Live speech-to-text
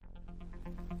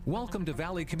Welcome to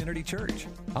Valley Community Church.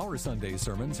 Our Sunday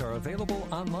sermons are available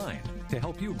online to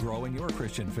help you grow in your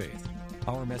Christian faith.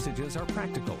 Our messages are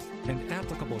practical and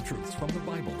applicable truths from the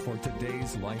Bible for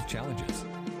today's life challenges.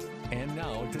 And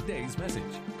now, today's message.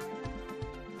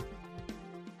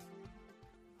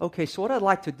 Okay, so what I'd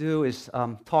like to do is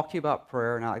talk to you about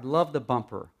prayer, and I love the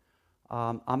bumper.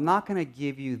 I'm not going to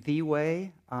give you the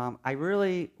way. I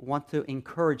really want to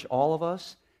encourage all of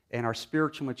us in our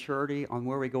spiritual maturity on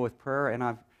where we go with prayer, and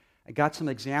I got some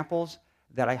examples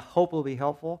that I hope will be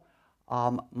helpful.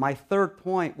 My third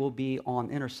point will be on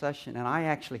intercession, and I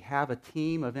actually have a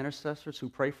team of intercessors who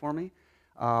pray for me.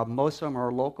 Most of them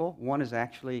are local. One is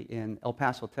actually in El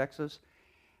Paso, Texas,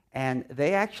 and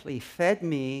they actually fed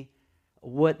me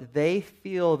what they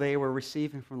feel they were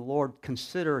receiving from the Lord,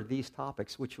 consider these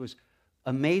topics, which was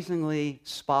amazingly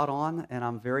spot on, and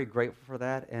I'm very grateful for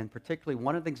that, and particularly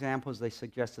one of the examples they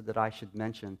suggested that I should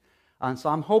mention. And so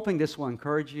I'm hoping this will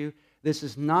encourage you. This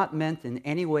is not meant in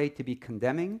any way to be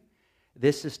condemning.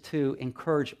 This is to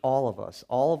encourage all of us.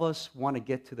 All of us want to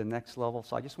get to the next level,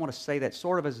 so I just want to say that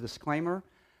sort of as a disclaimer,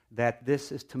 that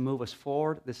this is to move us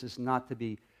forward. This is not to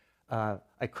be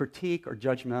a critique or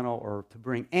judgmental or to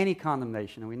bring any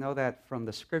condemnation. And we know that from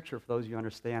the Scripture, for those of you who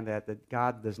understand that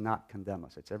God does not condemn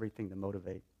us. It's everything to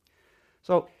motivate.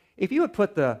 So if you would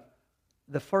put the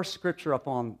first Scripture up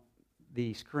on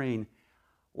the screen,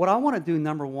 what I want to do,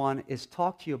 number one, is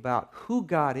talk to you about who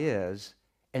God is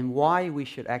and why we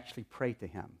should actually pray to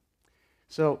Him.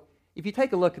 So if you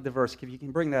take a look at the verse, if you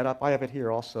can bring that up, I have it here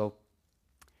also.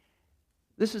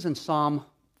 This is in Psalm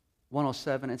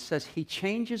 107. It says, He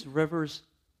changes rivers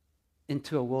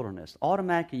into a wilderness.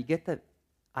 Automatically, you get that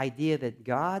idea that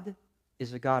God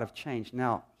is a God of change.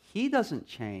 Now, He doesn't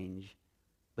change,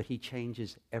 but He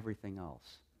changes everything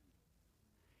else.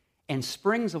 And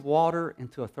springs of water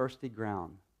into a thirsty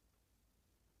ground.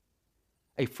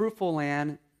 A fruitful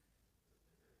land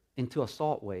into a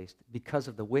salt waste because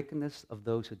of the wickedness of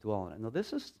those who dwell in it. Now,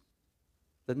 this is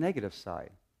the negative side.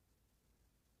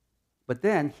 But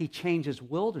then He changes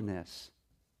wilderness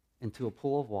into a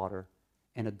pool of water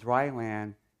and a dry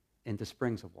land into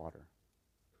springs of water.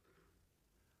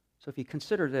 So if you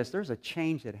consider this, there's a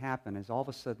change that happened as all of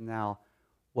a sudden now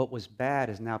what was bad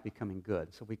is now becoming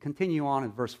good. So we continue on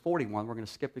in verse 41. We're going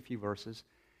to skip a few verses.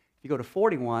 If you go to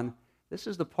 41, this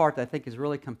is the part that I think is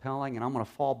really compelling, and I'm going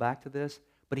to fall back to this.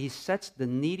 But He sets the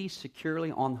needy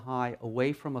securely on high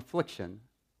away from affliction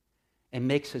and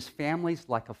makes His families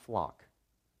like a flock.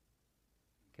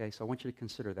 Okay, so I want you to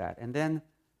consider that. And then,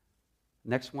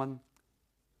 next one.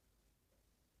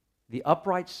 The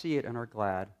upright see it and are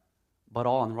glad, but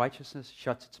all unrighteousness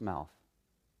shuts its mouth.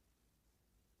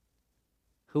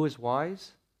 Who is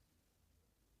wise?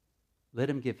 Let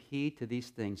him give heed to these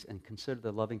things and consider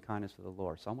the loving kindness of the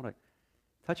Lord. So I want to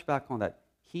touch back on that.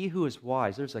 He who is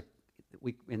wise,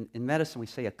 in medicine we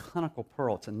say a clinical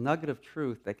pearl. It's a nugget of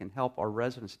truth that can help our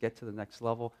residents get to the next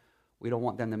level. We don't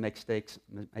want them to make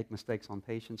mistakes on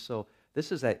patients. So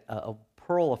this is a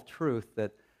pearl of truth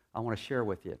that I want to share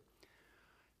with you.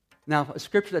 Now, a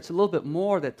scripture that's a little bit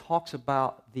more that talks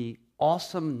about the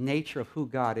awesome nature of who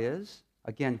God is.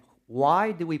 Again,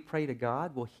 why do we pray to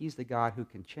God? Well, He's the God who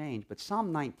can change. But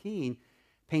Psalm 19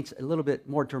 paints a little bit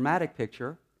more dramatic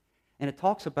picture, and it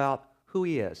talks about who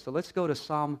He is. So let's go to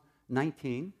Psalm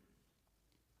 19,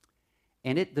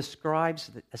 and it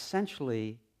describes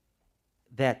essentially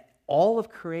that all of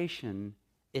creation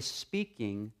is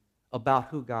speaking about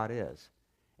who God is.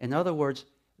 In other words,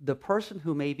 the person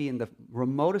who may be in the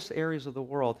remotest areas of the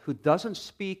world who doesn't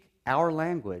speak our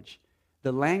language,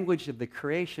 the language of the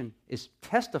creation is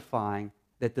testifying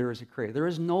that there is a creator. There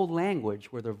is no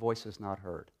language where their voice is not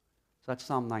heard. So that's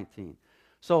Psalm 19.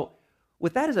 So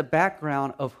with that as a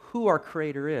background of who our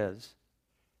Creator is,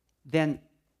 then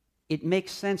it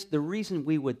makes sense. The reason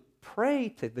we would pray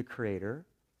to the Creator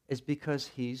is because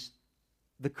He's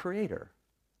the Creator.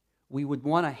 We would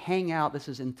want to hang out, this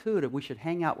is intuitive, we should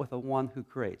hang out with the one who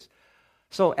creates.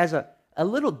 So as a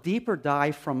little deeper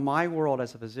dive from my world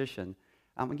as a physician,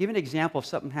 I'm going to give an example of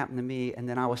something happened to me, and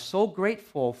then I was so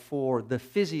grateful for the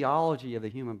physiology of the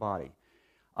human body.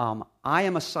 I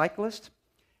am a cyclist,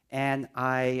 and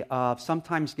I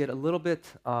sometimes get a little bit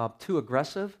too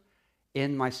aggressive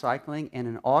in my cycling, and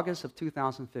in August of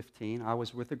 2015, I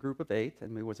was with a group of 8,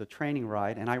 and it was a training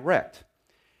ride, and I wrecked.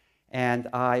 And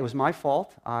it was my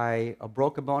fault. I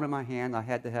broke a bone in my hand. I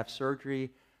had to have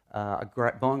surgery, a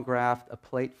bone graft, a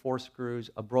plate, 4 screws.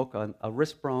 I broke a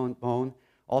wrist bone,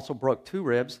 also broke 2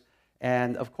 ribs.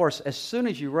 And, of course, as soon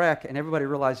as you wreck and everybody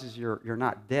realizes you're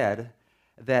not dead,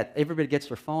 that everybody gets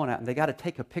their phone out and they got to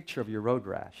take a picture of your road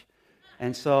rash.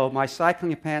 And so my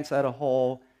cycling pants had a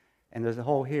hole. and there's a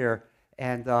hole here,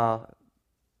 and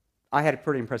I had a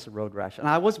pretty impressive road rash. And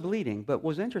I was bleeding, but what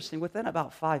was interesting, within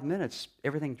about 5 minutes,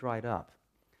 everything dried up.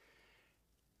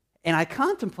 And I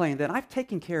contemplated that I've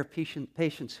taken care of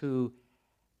patients who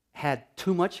had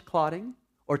too much clotting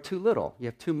or too little. You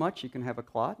have too much, you can have a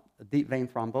clot, a deep vein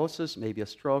thrombosis, maybe a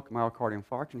stroke, myocardial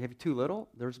infarction. You have too little,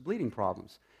 there's bleeding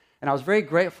problems. And I was very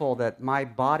grateful that my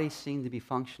body seemed to be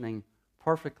functioning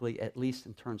perfectly, at least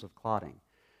in terms of clotting.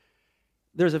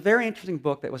 There's a very interesting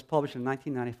book that was published in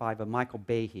 1995 by Michael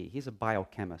Behe. He's a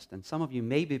biochemist, and some of you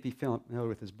may be familiar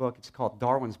with his book. It's called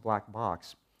Darwin's Black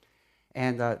Box.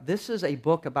 And this is a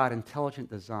book about intelligent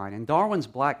design. And Darwin's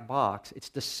Black Box, it's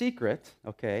the secret,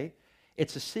 okay?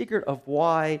 It's the secret of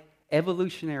why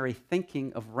evolutionary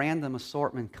thinking of random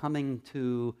assortment coming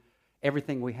to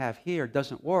everything we have here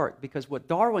doesn't work, because what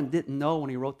Darwin didn't know when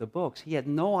he wrote the books, he had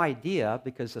no idea,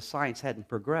 because the science hadn't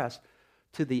progressed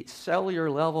to the cellular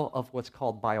level of what's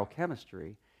called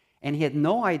biochemistry, and he had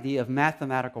no idea of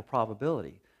mathematical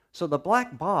probability. So the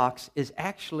black box is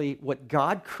actually what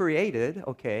God created,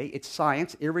 okay? It's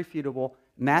science, irrefutable,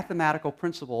 mathematical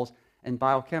principles, and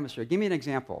biochemistry. Give me an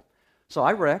example. So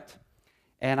I wrecked,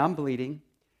 and I'm bleeding,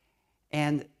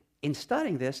 and in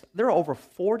studying this, there are over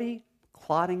 40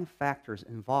 clotting factors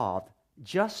involved,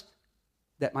 just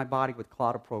that my body would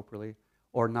clot appropriately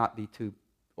or not be too,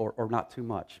 or not too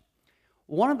much.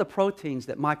 One of the proteins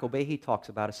that Michael Behe talks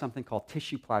about is something called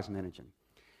tissue plasminogen.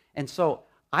 And so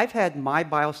I've had my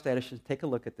biostatisticians take a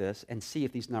look at this and see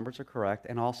if these numbers are correct,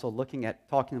 and also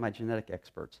talking to my genetic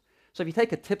experts. So if you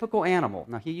take a typical animal,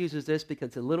 now he uses this because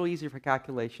it's a little easier for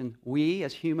calculation. We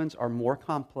as humans are more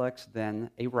complex than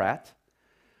a rat.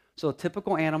 So a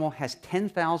typical animal has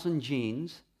 10,000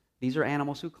 genes. These are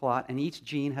animals who clot, and each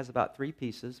gene has about 3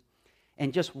 pieces.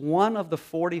 And just one of the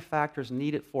 40 factors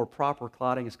needed for proper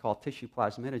clotting is called tissue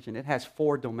plasminogen. It has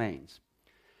 4 domains.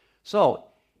 So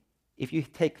if you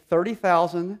take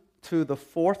 30,000 to the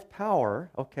 4th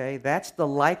power, okay, that's the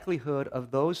likelihood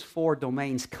of those 4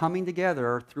 domains coming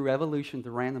together through evolution to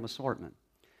random assortment.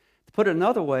 To put it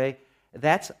another way,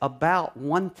 that's about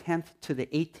 1/10 to the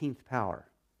 18th power.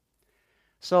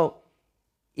 So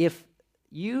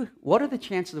what are the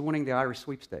chances of winning the Irish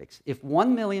sweepstakes? If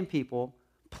 1 million people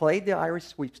played the Irish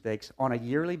sweepstakes on a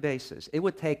yearly basis, it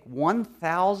would take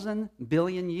 1,000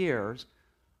 billion years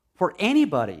for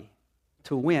anybody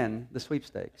to win the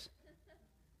sweepstakes.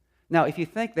 Now, if you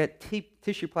think that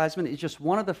tissue plasmin is just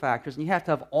one of the factors, and you have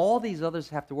to have all these others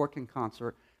have to work in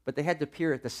concert, but they had to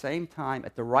appear at the same time,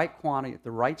 at the right quantity, at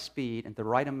the right speed, at the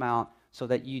right amount, so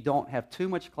that you don't have too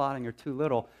much clotting or too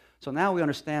little. So now we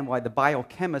understand why the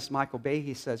biochemist Michael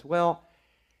Behe says, well,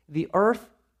 the Earth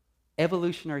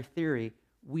evolutionary theory,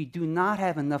 we do not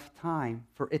have enough time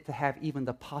for it to have even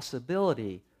the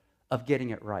possibility of getting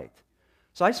it right.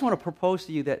 So I just want to propose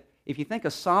to you that if you think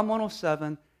of Psalm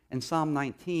 107 and Psalm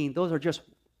 19, those are just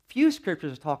few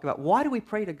scriptures that talk about why do we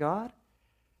pray to God?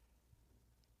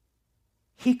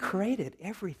 He created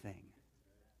everything.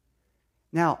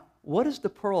 Now, what is the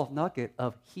pearl of nugget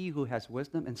of he who has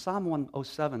wisdom? In Psalm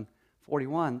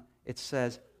 107:41, it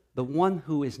says, the one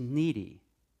who is needy.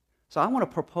 So I want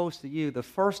to propose to you, the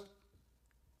first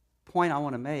point I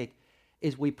want to make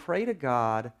is we pray to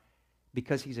God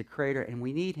because he's a creator, and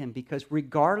we need him because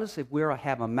regardless if we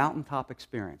have a mountaintop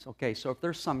experience, okay, so if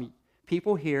there's some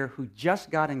people here who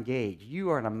just got engaged, you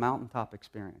are in a mountaintop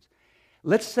experience.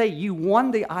 Let's say you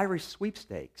won the Irish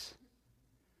sweepstakes,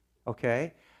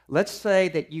 okay? Let's say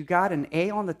that you got an A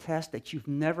on the test that you've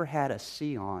never had a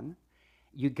C on,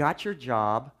 you got your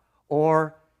job,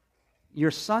 or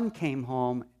your son came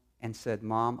home and said,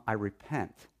 Mom, I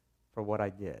repent for what I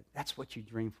did. That's what you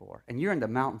dream for. And you're in the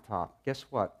mountaintop. Guess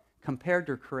what? Compared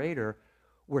to our Creator,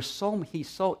 he's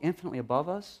so infinitely above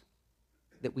us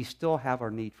that we still have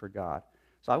our need for God.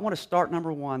 So I want to start,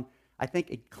 number one, I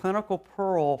think a clinical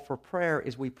pearl for prayer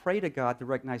is we pray to God to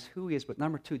recognize who he is, but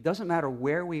number two, it doesn't matter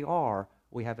where we are,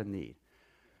 we have a need.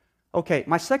 Okay,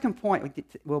 my second point,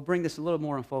 we'll bring this a little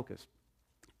more in focus.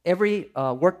 Every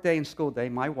work day and school day,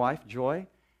 my wife, Joy,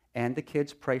 and the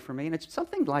kids pray for me, and it's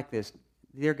something like this.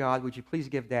 Dear God, would you please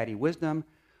give Daddy wisdom?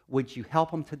 Would you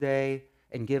help him today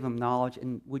and give him knowledge?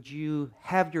 And would you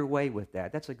have your way with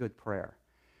that? That's a good prayer.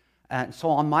 And so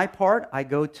on my part, I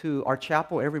go to our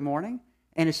chapel every morning,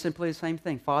 and it's simply the same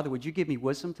thing. Father, would you give me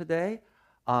wisdom today?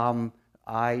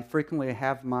 I frequently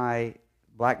have my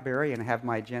BlackBerry and have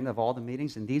my agenda of all the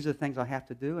meetings, and these are the things I have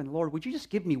to do. And Lord, would you just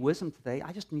give me wisdom today?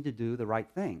 I just need to do the right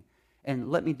thing, and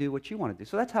let me do what you want to do.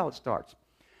 So that's how it starts.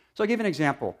 So I'll give you an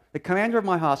example. The commander of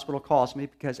my hospital calls me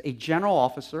because a general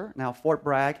officer, now Fort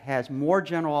Bragg has more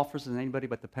general officers than anybody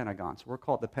but the Pentagon. So we're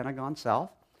called the Pentagon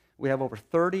South. We have over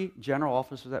 30 general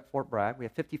officers at Fort Bragg. We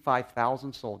have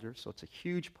 55,000 soldiers, so it's a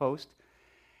huge post.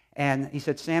 And he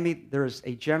said, Sammy, there's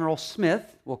a General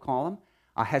Smith, we'll call him,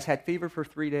 has had fever for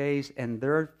 3 days, and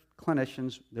their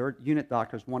clinicians, their unit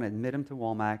doctors want to admit him to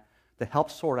Womack to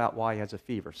help sort out why he has a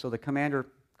fever. So the commander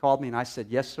called me, and I said,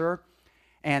 yes, sir.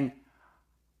 And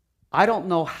I don't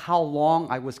know how long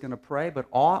I was going to pray, but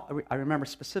I remember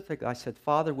specifically, I said,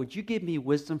 Father, would you give me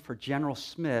wisdom for General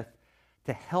Smith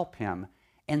to help him?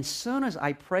 And as soon as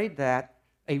I prayed that,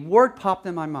 a word popped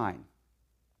in my mind.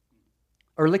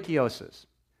 Ehrlichiosis.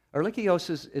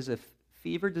 Ehrlichiosis is a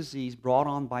fever disease brought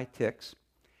on by ticks.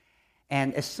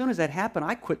 And as soon as that happened,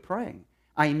 I quit praying.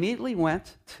 I immediately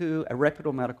went to a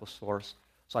reputable medical source.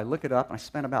 So I look it up, and I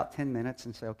spent about 10 minutes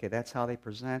and say, okay, that's how they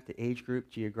present, the age group,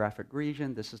 geographic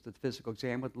region. This is the physical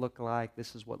exam would look like.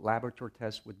 This is what laboratory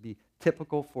tests would be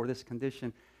typical for this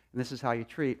condition. And this is how you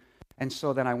treat. And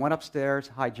so then I went upstairs,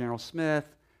 hi, General Smith,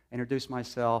 introduced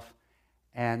myself,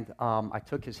 and I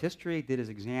took his history, did his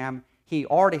exam. He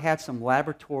already had some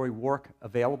laboratory work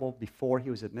available before he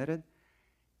was admitted.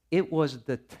 It was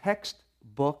the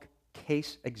textbook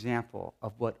case example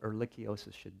of what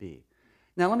ehrlichiosis should be.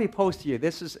 Now, let me pose to you,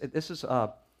 this is I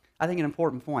think, an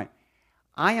important point.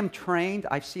 I am trained,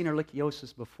 I've seen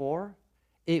ehrlichiosis before.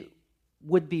 It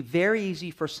would be very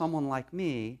easy for someone like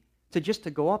me to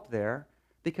go up there,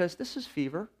 because this is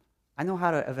fever. I know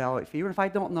how to evaluate fever. If I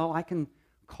don't know, I can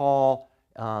call,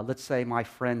 let's say, my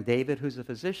friend David, who's a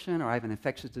physician, or I have an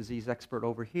infectious disease expert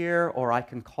over here, or I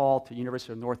can call to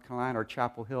University of North Carolina or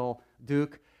Chapel Hill,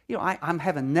 Duke. You know, I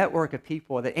have a network of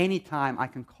people that any time I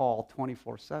can call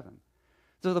 24/7.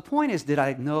 So the point is, did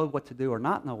I know what to do or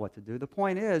not know what to do? The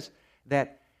point is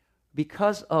that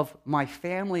because of my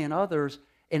family and others,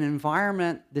 an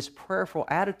environment, this prayerful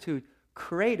attitude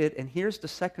created, and here's the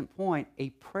second point,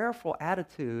 a prayerful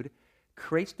attitude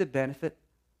creates the benefit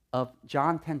of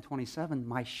John 10:27,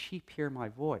 my sheep hear my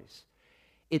voice.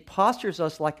 It postures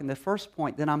us like in the first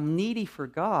point, that I'm needy for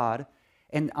God,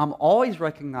 and I'm always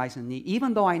recognizing need,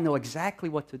 even though I know exactly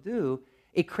what to do.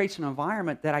 It creates an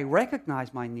environment that I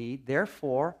recognize my need,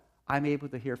 therefore I'm able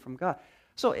to hear from God.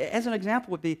 So as an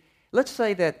example would be, let's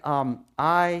say that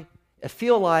I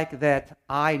feel like that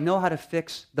I know how to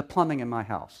fix the plumbing in my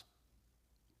house,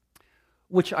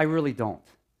 which I really don't.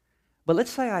 But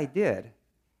let's say I did,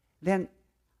 then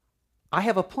I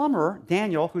have a plumber,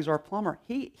 Daniel, who's our plumber.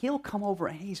 He'll come over,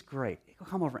 and he's great. He'll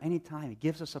come over anytime. He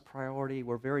gives us a priority.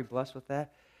 We're very blessed with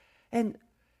that. And,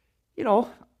 you know,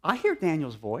 I hear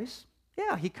Daniel's voice.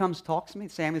 Yeah, he comes, talks to me.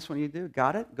 Sammy, this is what you do.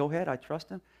 Got it? Go ahead. I trust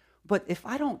him. But if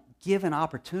I don't give an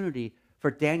opportunity for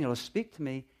Daniel to speak to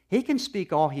me, he can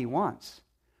speak all he wants.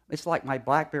 It's like my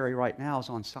BlackBerry right now is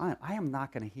on silent. I am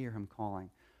not going to hear him calling.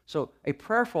 So a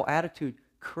prayerful attitude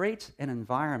creates an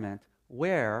environment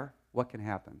where what can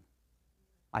happen?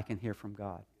 I can hear from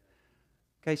God.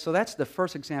 Okay, so that's the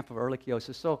first example of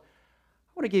ehrlichiosis. So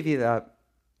I want to give you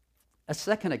a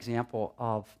second example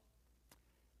of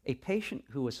a patient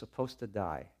who was supposed to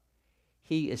die.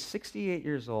 He is 68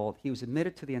 years old. He was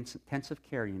admitted to the intensive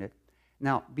care unit.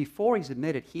 Now, before he's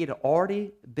admitted, he had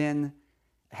already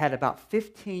had about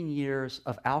 15 years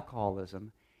of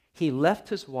alcoholism. He left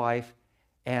his wife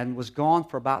and was gone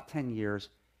for about 10 years.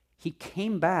 He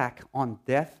came back on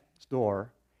death's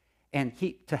door, and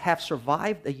to have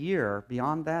survived a year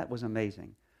beyond that was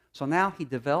amazing. So now he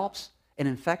develops an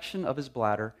infection of his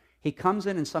bladder. He comes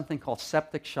in something called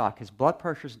septic shock. His blood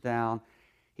pressure's down.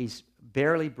 He's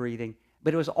barely breathing.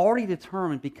 But it was already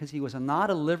determined, because he was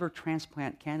not a liver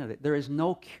transplant candidate, there is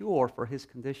no cure for his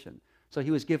condition. So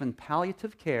he was given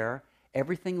palliative care.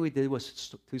 Everything we did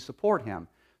was to support him.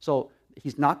 So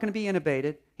he's not going to be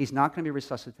intubated. He's not going to be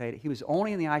resuscitated. He was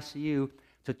only in the ICU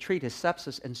to treat his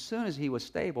sepsis. And as soon as he was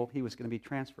stable, he was going to be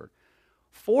transferred.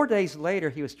 4 days later,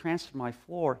 he was transferred to my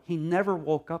floor. He never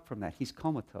woke up from that. He's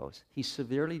comatose. He's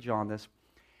severely jaundiced.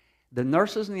 The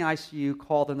nurses in the ICU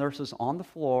call the nurses on the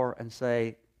floor and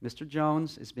say, Mr.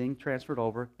 Jones is being transferred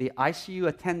over. The ICU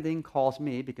attending calls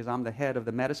me, because I'm the head of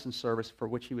the medicine service for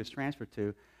which he was transferred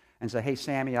to, and say, hey,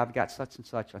 Sammy, I've got such and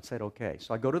such. I said, okay.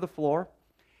 So I go to the floor,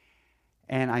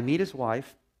 and I meet his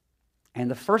wife,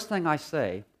 and the first thing I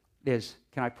say is,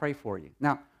 can I pray for you?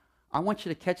 Now, I want you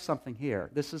to catch something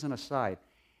here. This is an aside.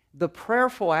 The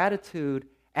prayerful attitude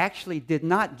actually did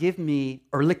not give me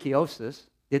ehrlichiosis.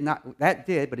 That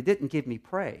did, but it didn't give me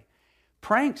praying,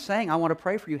 saying, I want to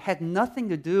pray for you, had nothing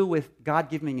to do with God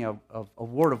giving me a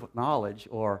word of knowledge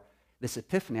or this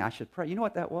epiphany, I should pray. You know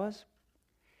what that was?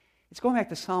 It's going back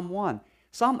to Psalm 1.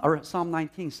 Psalm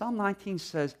 19. Psalm 19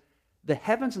 says, the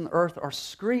heavens and the earth are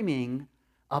screaming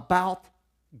about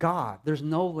God. There's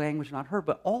no language not heard,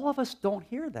 but all of us don't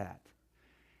hear that.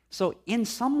 So in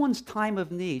someone's time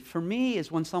of need, for me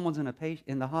is when someone's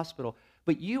in the hospital,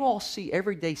 but you all see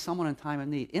every day someone in time of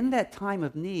need. In that time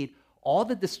of need, all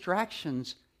the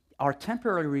distractions are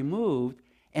temporarily removed,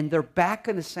 and they're back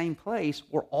in the same place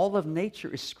where all of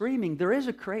nature is screaming, there is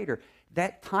a creator.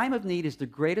 That time of need is the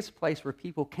greatest place where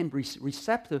people can be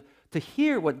receptive to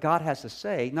hear what God has to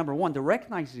say. Number one, to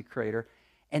recognize the creator,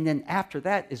 and then after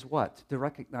that is what? To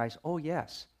recognize, oh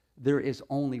yes, there is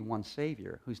only one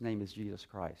Savior whose name is Jesus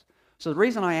Christ. So the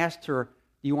reason I asked her,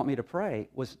 do you want me to pray,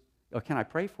 was, or can I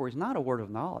pray for you, is not a word of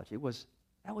knowledge.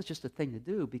 That was just a thing to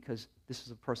do because this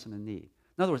is a person in need.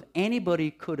 In other words, anybody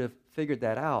could have figured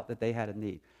that out, that they had a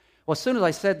need. Well, as soon as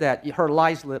I said that, her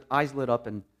eyes lit up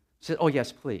and said, oh,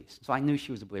 yes, please. So I knew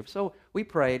she was a believer. So we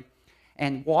prayed,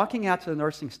 and walking out to the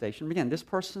nursing station, again, this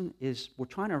person we're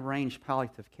trying to arrange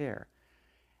palliative care.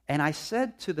 And I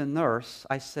said to the nurse,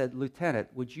 I said, Lieutenant,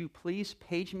 would you please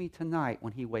page me tonight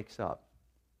when he wakes up?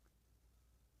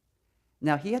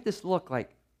 Now, he had this look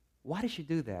like, why did you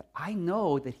do that? I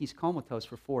know that he's comatose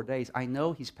for 4 days. I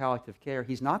know he's palliative care.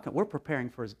 We're preparing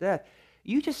for his death.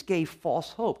 You just gave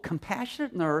false hope.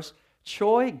 Compassionate nurse,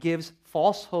 Choi gives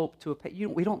false hope to a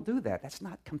patient. We don't do that. That's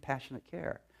not compassionate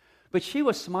care. But she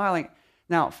was smiling.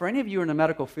 Now, for any of you in the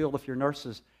medical field, if you're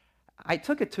nurses, I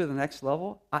took it to the next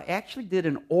level. I actually did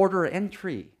an order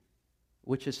entry,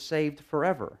 which is saved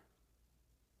forever.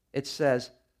 It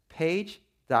says, page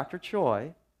Dr.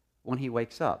 Choi when he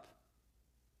wakes up.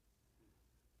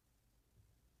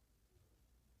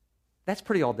 That's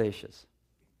pretty audacious.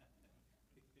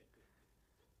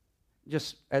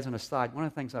 Just as an aside, one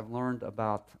of the things I've learned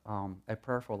about a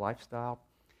prayerful lifestyle,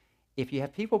 if you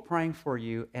have people praying for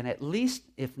you, and at least,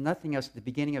 if nothing else, at the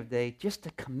beginning of the day, just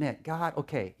to commit, God,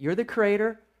 okay, you're the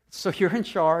creator, so you're in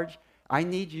charge, I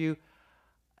need you,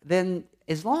 then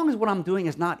as long as what I'm doing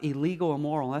is not illegal,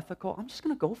 immoral, and ethical, I'm just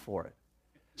going to go for it.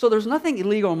 So there's nothing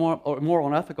illegal or immoral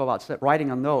and ethical about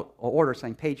writing a note or order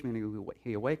saying, page me when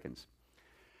he awakens.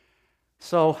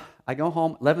 So I go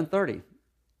home, 11:30.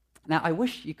 Now, I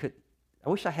wish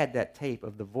I had that tape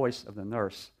of the voice of the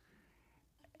nurse.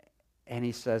 And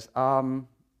he says, didn't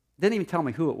even tell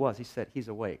me who it was. He said, he's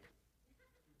awake.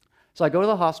 So I go to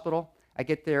the hospital. I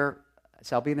get there.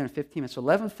 So I'll be there in 15 minutes. So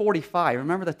 11:45,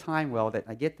 remember the time well that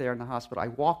I get there in the hospital. I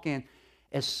walk in.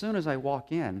 As soon as I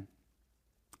walk in,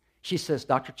 she says,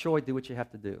 Dr. Choi, do what you have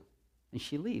to do. And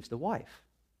she leaves, the wife.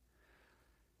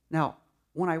 Now,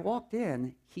 when I walked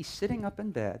in, he's sitting up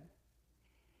in bed.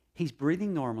 He's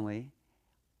breathing normally.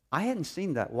 I hadn't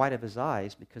seen that white of his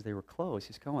eyes because they were closed.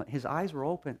 His eyes were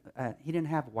open. He didn't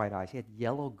have white eyes. He had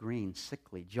yellow-green,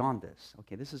 sickly, jaundice.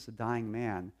 Okay, this is a dying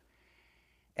man.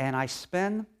 And I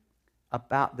spend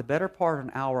about the better part of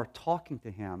an hour talking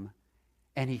to him,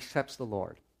 and he accepts the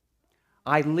Lord.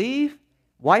 I leave.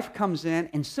 Wife comes in,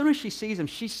 and as soon as she sees him,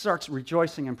 she starts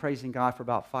rejoicing and praising God for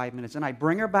about 5 minutes. And I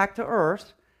bring her back to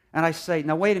earth, and I say,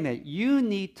 now wait a minute. You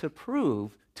need to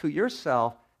prove to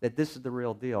yourself that this is the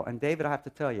real deal. And David, I have to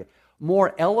tell you,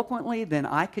 more eloquently than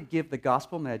I could give the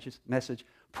gospel message,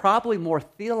 probably more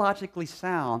theologically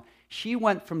sound, she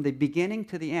went from the beginning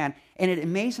to the end, and it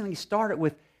amazingly started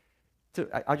with,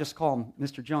 I just call him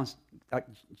Mr. Jones.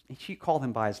 She called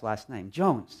him by his last name,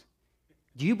 Jones.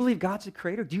 Do you believe God's the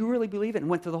creator? Do you really believe it? And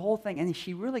went through the whole thing, and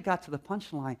she really got to the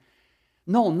punchline.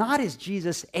 No, not is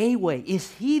Jesus a way.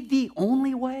 Is he the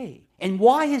only way? And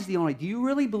why is the only? Do you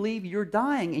really believe you're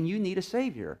dying and you need a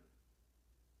Savior?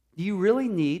 Do you really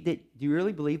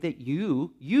believe that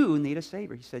you need a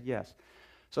Savior? He said yes.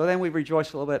 So then we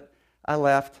rejoiced a little bit. I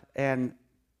left, and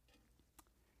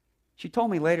she told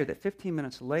me later that 15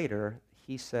 minutes later,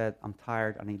 he said, I'm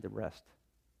tired, I need to rest.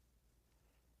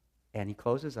 And he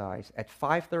closed his eyes. At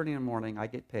 5:30 in the morning, I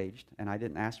get paged, and I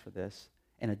didn't ask for this,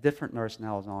 and a different nurse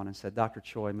now is on and said, Dr.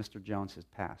 Choi, Mr. Jones has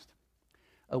passed.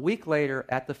 A week later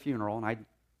at the funeral, and I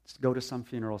go to some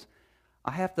funerals,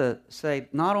 I have to say,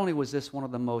 not only was this one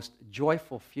of the most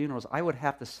joyful funerals, I would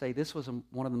have to say this was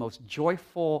one of the most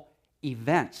joyful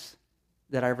events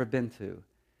that I've ever been to.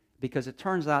 Because it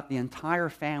turns out the entire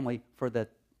family, for the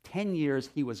 10 years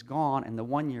he was gone and the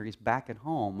 1 year he's back at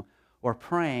home, were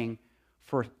praying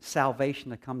for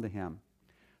salvation to come to him.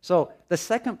 So the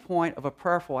second point of a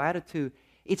prayerful attitude,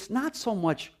 it's not so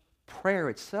much prayer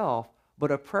itself,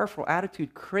 but a prayerful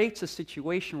attitude creates a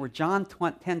situation where John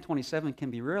 10:27 can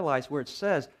be realized, where it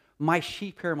says, my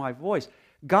sheep hear my voice.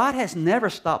 God has never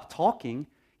stopped talking.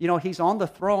 You know, he's on the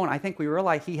throne. I think we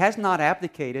realize he has not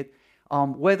abdicated.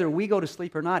 Whether we go to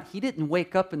sleep or not, he didn't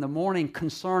wake up in the morning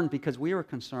concerned because we were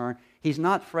concerned. He's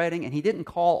not fretting, and he didn't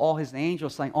call all his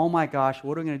angels saying, oh my gosh,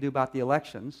 what are we going to do about the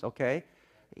elections, okay?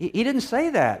 He didn't say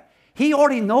that. He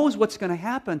already knows what's going to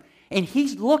happen. And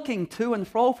he's looking to and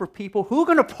fro for people who are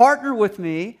going to partner with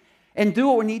me and do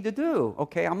what we need to do.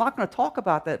 Okay, I'm not going to talk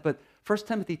about that, but 1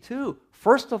 Timothy 2,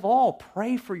 first of all,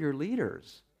 pray for your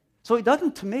leaders. So it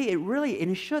doesn't, to me,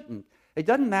 and it shouldn't. It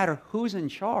doesn't matter who's in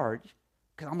charge,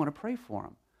 because I'm going to pray for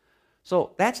them.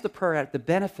 So that's the prayer, the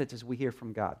benefits as we hear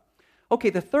from God. Okay,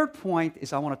 the third point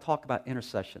is I want to talk about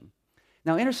intercession.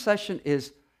 Now, intercession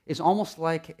is almost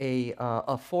like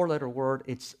a four-letter word.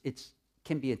 It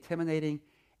can be intimidating.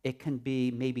 It can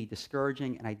be maybe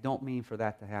discouraging, and I don't mean for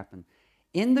that to happen.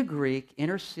 In the Greek,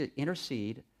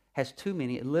 intercede has two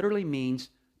meanings. It literally means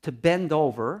to bend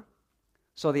over.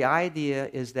 So the idea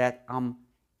is that I'm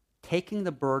taking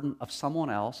the burden of someone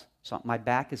else. So my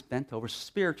back is bent over.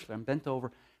 Spiritually, I'm bent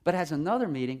over. But it has another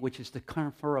meaning, which is to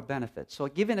confer a benefit. So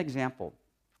I'll give you an example.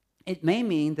 It may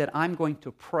mean that I'm going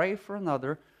to pray for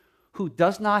another who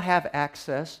does not have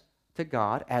access to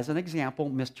God. As an example,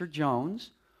 Mr.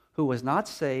 Jones, who was not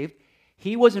saved.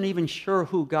 He wasn't even sure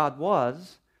who God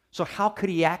was. So how could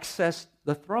he access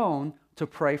the throne to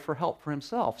pray for help for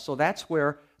himself? So that's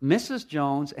where Mrs.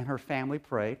 Jones and her family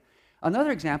prayed.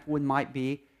 Another example might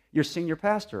be your senior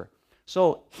pastor.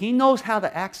 So he knows how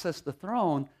to access the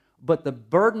throne, but the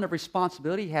burden of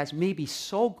responsibility he has may be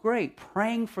so great,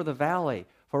 praying for the valley,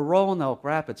 for Roanoke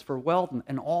Rapids, for Weldon,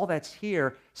 and all that's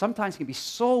here, sometimes can be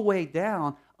so weighed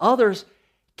down. Others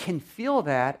can feel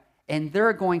that, and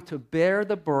they're going to bear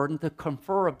the burden to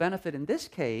confer a benefit. In this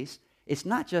case, it's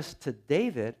not just to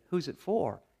David. Who's it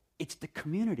for? It's the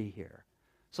community here.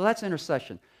 So that's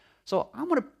intercession. So I'm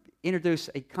going to introduce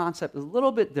a concept a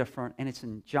little bit different, and it's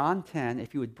in John 10,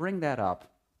 if you would bring that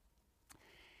up.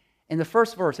 In the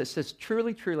first verse, it says,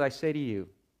 "Truly, truly, I say to you,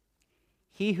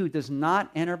 he who does not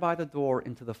enter by the door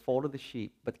into the fold of the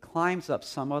sheep, but climbs up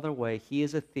some other way, he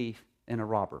is a thief and a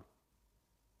robber."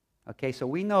 Okay, so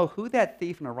we know who that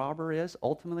thief and a robber is.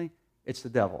 Ultimately, it's the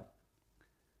devil.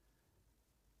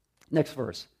 Next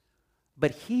verse.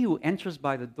 "But he who enters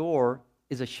by the door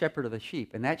is a shepherd of the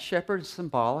sheep." And that shepherd is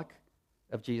symbolic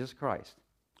of Jesus Christ.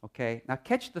 Okay, now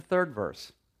catch the third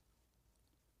verse.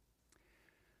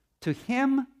 "To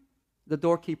him the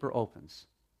doorkeeper opens."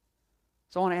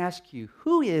 So I want to ask you,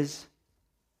 who is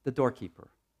the doorkeeper?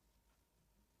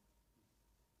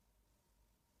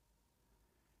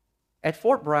 At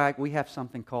Fort Bragg, we have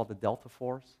something called the Delta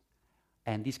Force,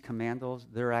 and these commandos,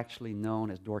 they're actually known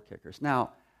as door kickers.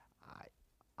 Now,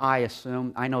 I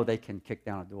assume, I know they can kick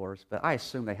down doors, but I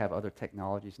assume they have other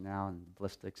technologies now, and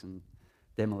ballistics and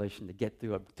demolition to get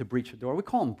through, to breach a door. We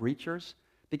call them breachers,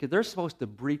 because they're supposed to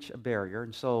breach a barrier,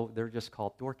 and so they're just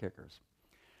called door kickers.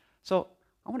 So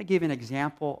I want to give you an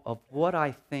example of what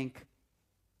I think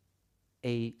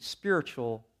a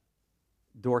spiritual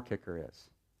door kicker is.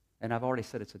 And I've already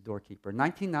said it's a doorkeeper. In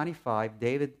 1995,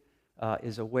 David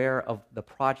is aware of the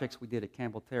projects we did at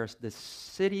Campbell Terrace. The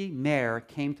city mayor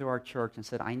came to our church and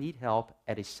said, "I need help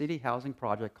at a city housing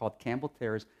project called Campbell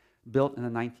Terrace, built in the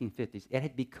 1950s. It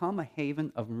had become a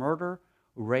haven of murder,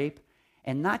 rape,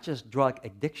 and not just drug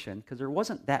addiction, because there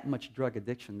wasn't that much drug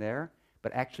addiction there,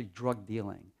 but actually drug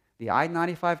dealing. The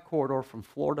I-95 corridor from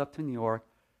Florida up to New York,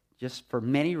 just for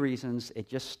many reasons, it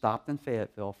just stopped in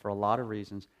Fayetteville for a lot of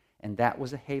reasons, and that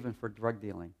was a haven for drug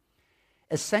dealing.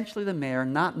 Essentially, the mayor,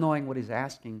 not knowing what he's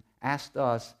asking, asked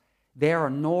us, there are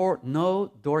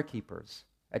no doorkeepers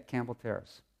at Campbell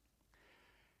Terrace.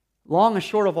 Long and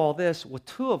short of all this, well,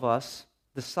 two of us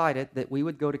decided that we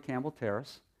would go to Campbell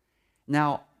Terrace.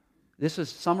 Now, this is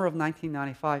summer of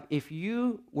 1995. If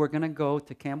you were going to go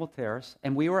to Campbell Terrace,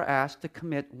 and we were asked to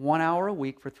commit 1 hour a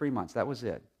week for 3 months, that was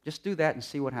it. Just do that and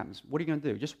see what happens. What are you going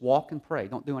to do? Just walk and pray.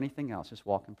 Don't do anything else. Just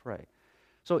walk and pray.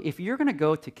 So if you're going to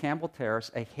go to Campbell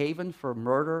Terrace, a haven for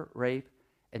murder, rape,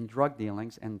 and drug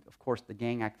dealings, and of course the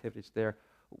gang activities there,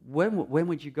 when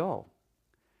would you go?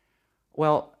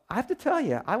 Well, I have to tell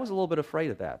you, I was a little bit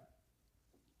afraid of that.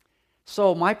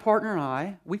 So my partner and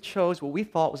I, we chose what we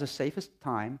thought was the safest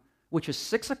time, which is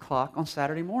 6 o'clock on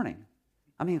Saturday morning.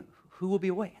 I mean, who will be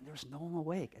awake? And there's no one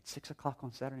awake at 6 o'clock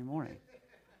on Saturday morning.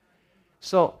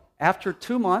 So after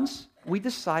 2 months, we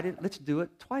decided, let's do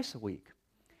it twice a week.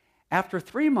 After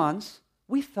 3 months,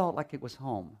 we felt like it was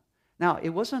home. Now, it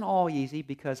wasn't all easy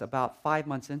because about 5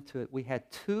 months into it, we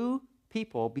had 2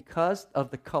 people, because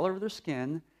of the color of their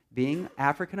skin, being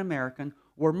African American,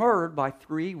 were murdered by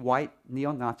 3 white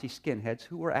neo-Nazi skinheads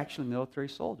who were actually military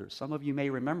soldiers. Some of you may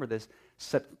remember this,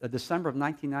 December of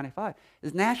 1995.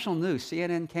 It's national news.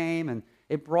 CNN came, and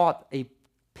it brought a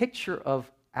picture of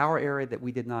our area that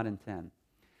we did not intend.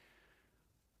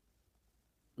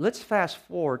 Let's fast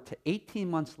forward to 18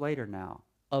 months later now,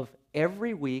 of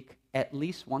every week, at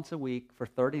least once a week for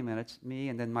 30 minutes, me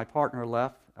and then my partner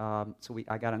left,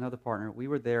 I got another partner. We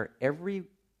were there every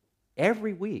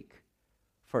week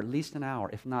for at least an hour,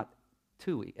 if not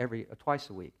twice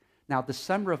a week. Now,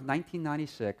 December of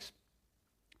 1996,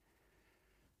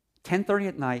 10:30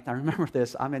 at night, I remember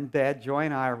this, I'm in bed, Joy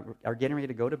and I are getting ready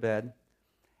to go to bed,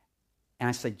 and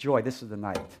I say, Joy, this is the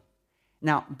night.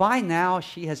 Now, by now,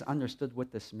 she has understood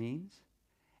what this means,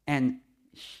 and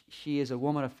she is a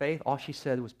woman of faith. All she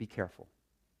said was, be careful.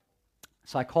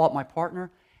 So I call up my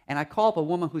partner, and I call up a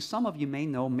woman who some of you may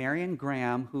know, Marion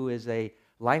Graham, who is a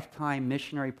lifetime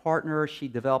missionary partner. She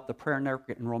developed a prayer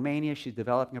network in Romania. She's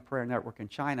developing a prayer network in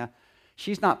China.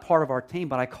 She's not part of our team,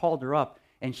 but I called her up,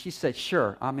 and she said,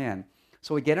 sure, I'm in.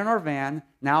 So we get in our van.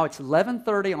 Now it's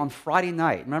 11:30 on Friday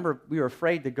night. Remember, we were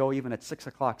afraid to go even at 6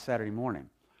 o'clock Saturday morning.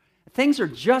 Things are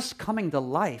just coming to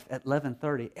life at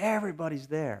 11:30. Everybody's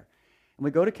there. And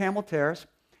we go to Campbell Terrace,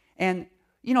 and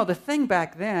the thing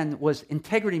back then was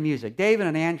integrity music. David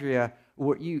and Andrea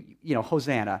were,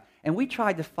 Hosanna. And we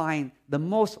tried to find the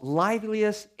most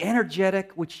liveliest,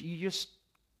 energetic, which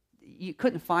you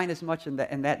couldn't find as much in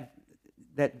that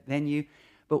venue.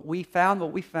 But we found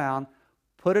what we found,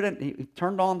 put it in,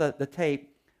 turned on the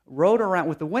tape, rode around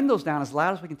with the windows down as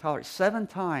loud as we can tolerate. 7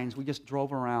 times we just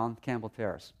drove around Campbell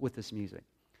Terrace with this music.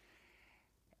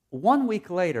 1 week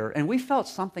later, and we felt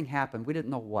something happened. We didn't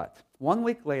know what. 1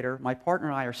 week later, my partner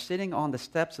and I are sitting on the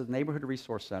steps of the Neighborhood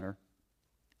Resource Center.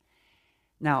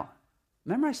 Now,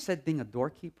 remember I said being a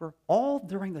doorkeeper? All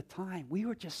during the time, we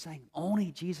were just saying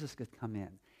only Jesus could come in.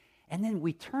 And then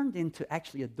we turned into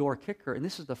actually a door kicker, and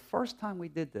this is the first time we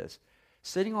did this.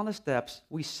 Sitting on the steps,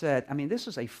 we said, this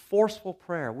is a forceful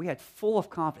prayer. We had full of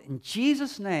confidence. In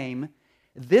Jesus' name,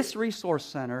 this resource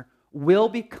center will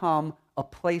become a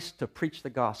place to preach the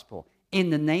gospel. In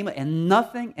the name of, and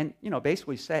nothing, and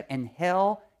basically said, and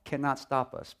hell cannot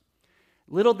stop us.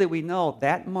 Little did we know,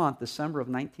 that month, December of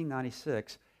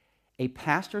 1996, a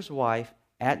pastor's wife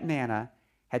at Manna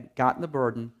had gotten the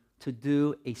burden to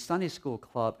do a Sunday school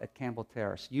club at Campbell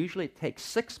Terrace. Usually it takes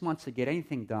 6 months to get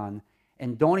anything done,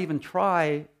 and don't even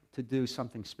try to do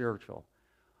something spiritual.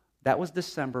 That was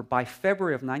December. By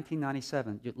February of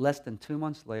 1997, less than 2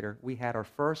 months later, we had our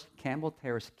first Campbell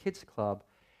Terrace Kids Club.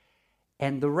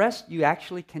 And the rest you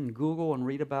actually can Google and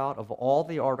read about, of all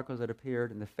the articles that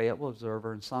appeared in the Fayetteville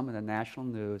Observer and some in the national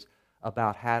news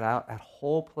about how that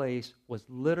whole place was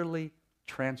literally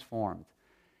transformed.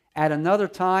 At another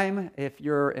time, if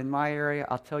you're in my area,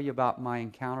 I'll tell you about my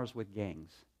encounters with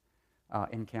gangs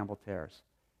in Campbell Terrace.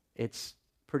 It's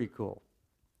pretty cool.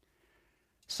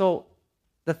 So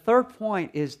the third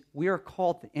point is we are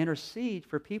called to intercede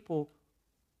for people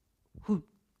who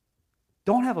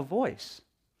don't have a voice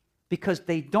because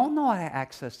they don't know how to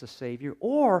access the Savior,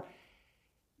 or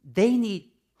they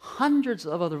need hundreds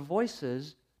of other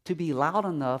voices to be loud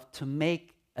enough to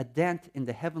make a dent in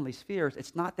the heavenly spheres.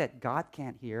 It's not that God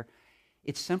can't hear.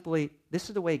 It's simply, this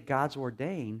is the way God's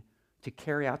ordained to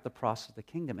carry out the process of the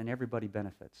kingdom, and everybody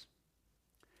benefits.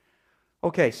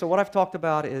 Okay, so what I've talked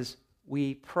about is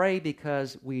we pray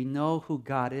because we know who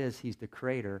God is, He's the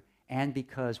Creator, and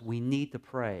because we need to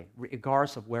pray,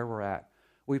 regardless of where we're at.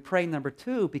 We pray, number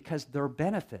 2, because there are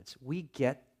benefits. We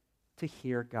get to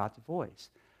hear God's voice.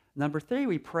 Number 3,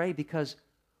 we pray because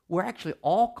we're actually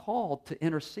all called to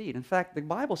intercede. In fact, the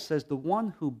Bible says the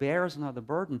one who bears another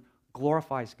burden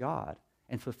glorifies God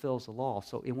and fulfills the law.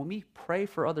 So when we pray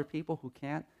for other people who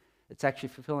can't, it's actually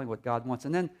fulfilling what God wants.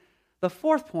 And then the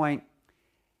fourth point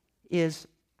is,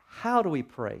 how do we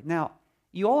pray? Now,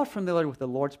 you all are familiar with the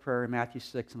Lord's Prayer in Matthew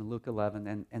 6 and Luke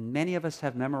 11, and many of us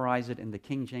have memorized it in the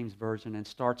King James Version, and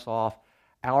starts off,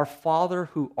 Our Father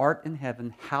who art in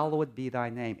heaven, hallowed be thy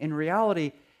name. In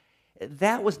reality,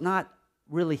 that was not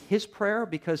really his prayer,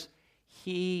 because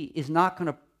he is not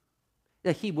going to,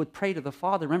 that he would pray to the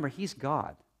Father. Remember, he's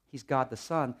God. He's God the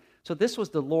Son. So this was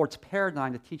the Lord's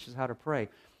paradigm to teach us how to pray.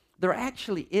 There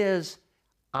actually is,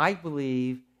 I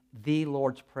believe, the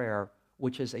Lord's Prayer,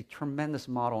 which is a tremendous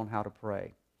model on how to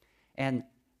pray. And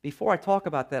before I talk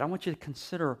about that, I want you to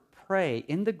consider pray.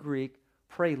 In the Greek,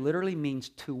 pray literally means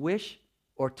to wish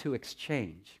or to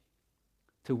exchange.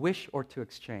 To wish or to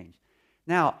exchange.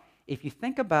 Now, if you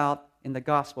think about in the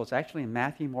Gospels, actually in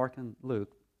Matthew, Mark, and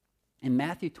Luke, in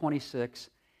Matthew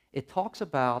 26, it talks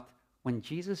about when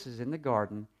Jesus is in the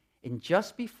garden, and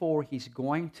just before he's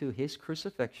going to his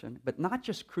crucifixion, but not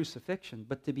just crucifixion,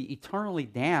 but to be eternally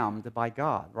damned by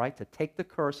God, right? To take the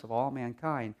curse of all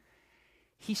mankind.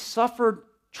 He suffered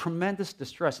tremendous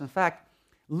distress. In fact,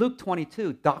 Luke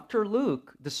 22, Dr.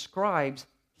 Luke describes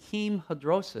heme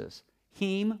hydrosis.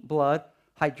 Heme, blood,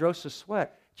 hydrosis,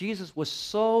 sweat. Jesus was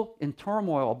so in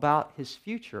turmoil about his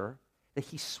future that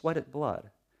he sweated blood.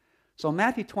 So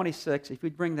Matthew 26, if we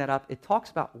bring that up, it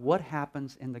talks about what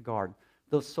happens in the garden.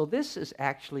 So this is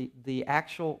actually the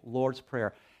actual Lord's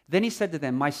Prayer. Then he said to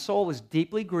them, my soul is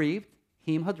deeply grieved,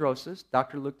 hemhydrosis,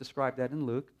 Dr. Luke described that in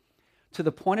Luke, to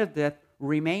the point of death.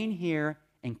 Remain here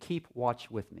and keep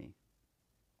watch with me.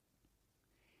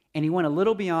 And he went a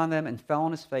little beyond them and fell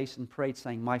on his face and prayed,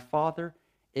 saying, my Father,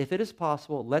 if it is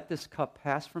possible, let this cup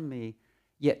pass from me,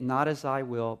 yet not as I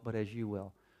will, but as you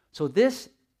will. So this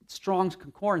Strong's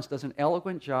Concordance does an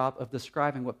eloquent job of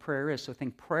describing what prayer is. So I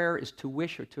think prayer is to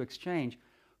wish or to exchange.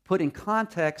 Put in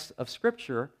context of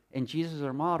Scripture, and Jesus is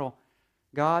our model,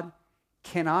 God,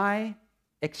 can I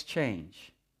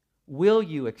exchange? Will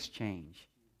you exchange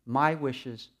my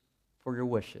wishes for your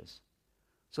wishes?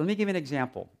 So let me give you an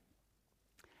example.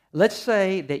 Let's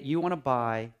say that you want to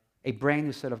buy a brand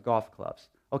new set of golf clubs.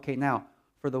 Okay, now,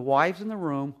 for the wives in the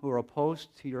room who are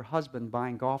opposed to your husband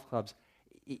buying golf clubs,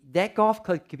 that golf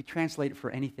club could be translated for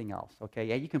anything else, okay?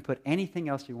 Yeah, you can put anything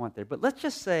else you want there. But let's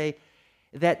just say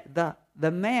that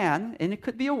the man, and it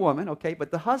could be a woman, okay,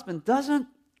 but the husband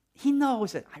he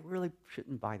knows that I really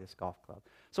shouldn't buy this golf club.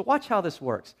 So watch how this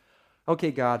works.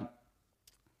 Okay, God,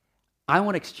 I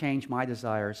want to exchange my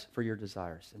desires for your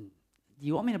desires. And do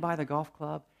you want me to buy the golf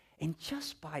club? And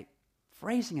just by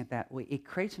phrasing it that way, it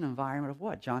creates an environment of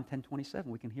what? John 10:27,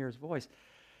 we can hear his voice.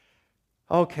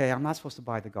 Okay, I'm not supposed to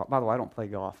buy the golf. By the way, I don't play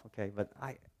golf, okay, but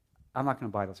I'm not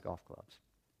going to buy those golf clubs.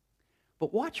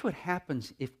 But watch what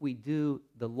happens if we do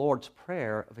the Lord's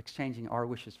Prayer of exchanging our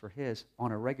wishes for his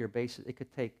on a regular basis. It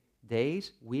could take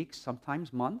days, weeks,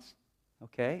 sometimes months,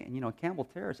 okay? And at Campbell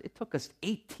Terrace, it took us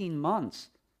 18 months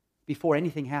before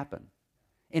anything happened.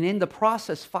 And in the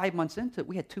process, 5 months into it,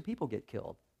 we had 2 people get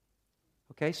killed.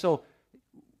 Okay, so,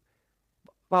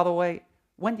 by the way,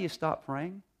 when do you stop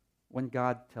praying? When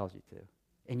God tells you to.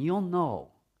 And you'll know.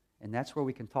 And that's where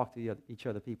we can talk to each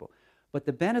other people. But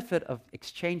the benefit of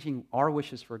exchanging our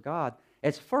wishes for God,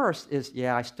 at first is,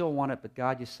 yeah, I still want it, but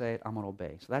God, you say it, I'm going to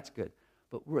obey. So that's good.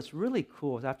 But what's really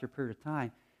cool is after a period of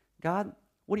time, God,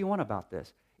 what do you want about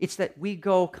this? It's that we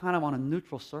go kind of on a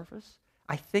neutral surface.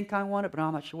 I think I want it, but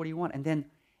I'm not sure what do you want. And then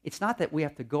it's not that we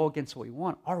have to go against what we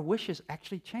want. Our wishes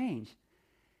actually change.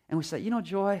 And we say,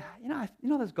 Joy,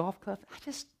 those golf clubs,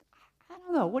 I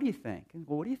don't know. What do you think? And,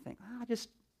 well, what do you think?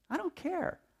 I don't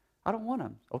care. I don't want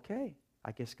them. Okay.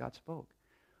 I guess God spoke.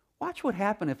 Watch what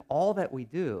happens if all that we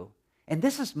do, and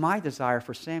this is my desire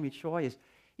for Sammy Choi, is,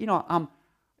 I'm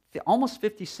almost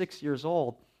 56 years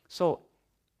old, so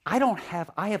I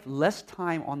have less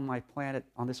time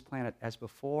on this planet as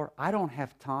before. I don't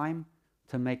have time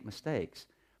to make mistakes.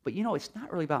 But it's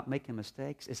not really about making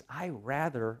mistakes. I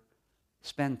rather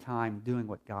spend time doing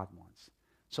what God wants.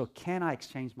 So can I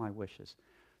exchange my wishes?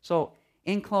 So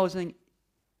in closing,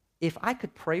 if I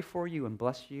could pray for you and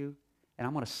bless you, and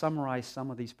I'm going to summarize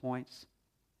some of these points,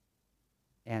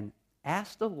 and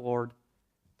ask the Lord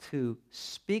to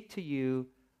speak to you,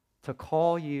 to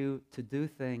call you to do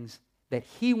things that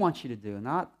he wants you to do,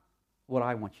 not what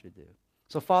I want you to do.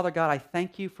 So Father God, I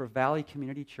thank you for Valley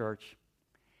Community Church,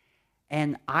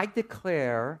 and I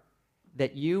declare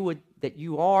that you would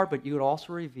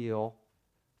also reveal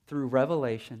through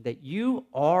revelation that you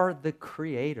are the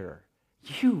creator.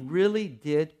 You really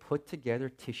did put together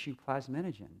tissue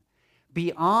plasminogen.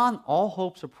 Beyond all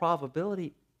hopes of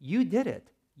probability, you did it.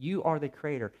 You are the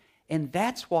creator. And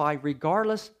that's why,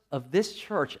 regardless of this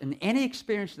church and any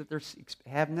experience that they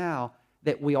have now,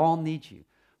 that we all need you.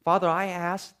 Father, I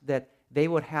ask that they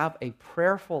would have a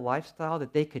prayerful lifestyle,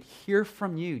 that they could hear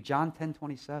from you, John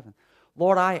 10:27.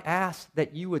 Lord, I ask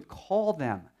that you would call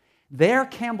them. Their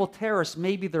Campbell Terrace,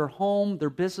 maybe their home, their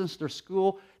business, their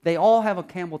school, they all have a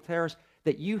Campbell Terrace,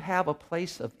 that you have a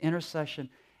place of intercession.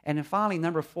 And then finally,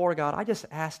 number 4, God, I just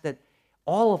ask that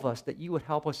all of us, that you would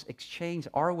help us exchange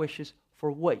our wishes for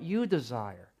what you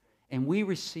desire. And we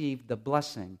receive the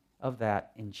blessing of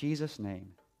that in Jesus'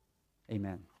 name.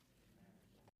 Amen.